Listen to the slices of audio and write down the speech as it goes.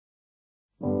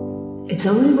It's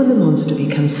only when the monster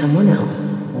becomes someone else,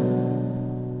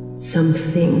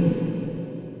 something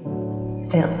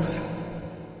else,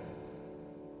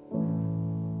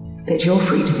 that you're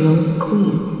free to be on the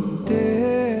queen.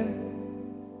 There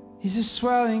is a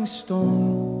swelling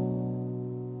storm,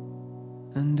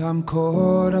 and I'm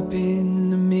caught up in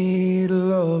the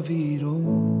middle of it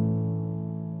all.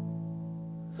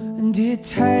 And it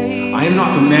takes I am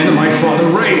not the man that my father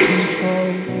raised.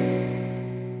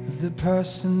 Of the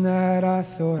person that I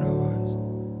thought I was,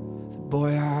 the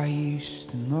boy I used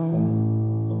to know.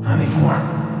 Not anymore.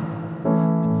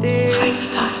 Fight to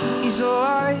die. Is a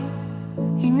light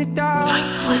in the dark.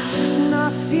 Fight to live. And I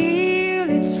feel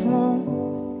its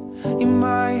warmth in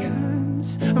my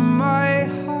hands and my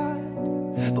heart.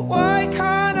 But why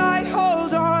can't I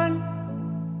hold on?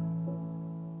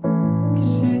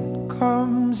 'Cause it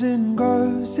comes and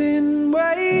goes in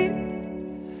waves.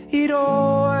 It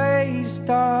always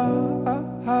does.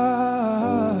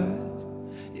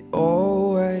 It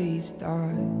always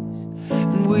does.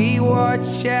 And we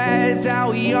watch as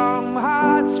our young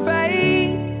hearts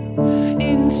fade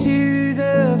into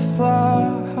the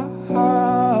flood,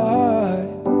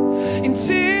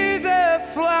 into the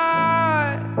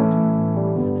flood.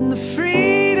 And the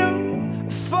freedom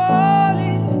of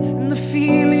falling, and the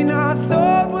feeling I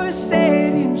thought was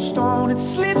set in stone, it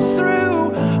slips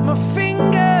through my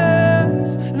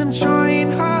fingers, and I'm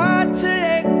trying hard to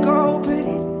let go, but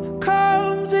it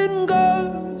comes and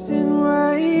goes in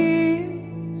waves.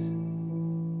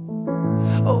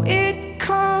 Oh, it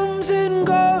comes and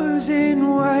goes in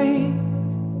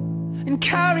waves, and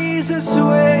carries us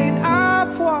away. And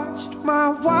I've watched my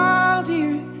wild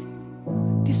youth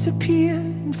disappear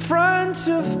in front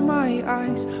of my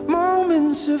eyes.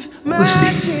 Moments of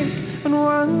magic and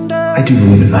wonder. I do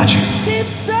believe in magic. It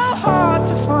seems so hard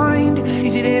to find.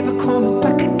 Is it ever coming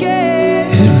back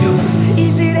again? Is it real?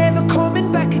 Is it ever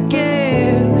coming back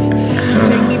again?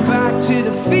 Take me back to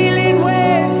the feeling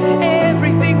where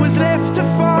everything was left to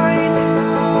find.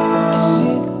 'Cause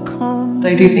it comes.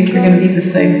 I do think you're gonna beat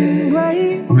this thing.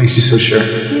 What makes you so sure?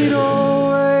 It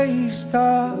always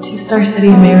does. Two-star city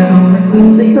mayor Homer Queen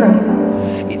is a hero.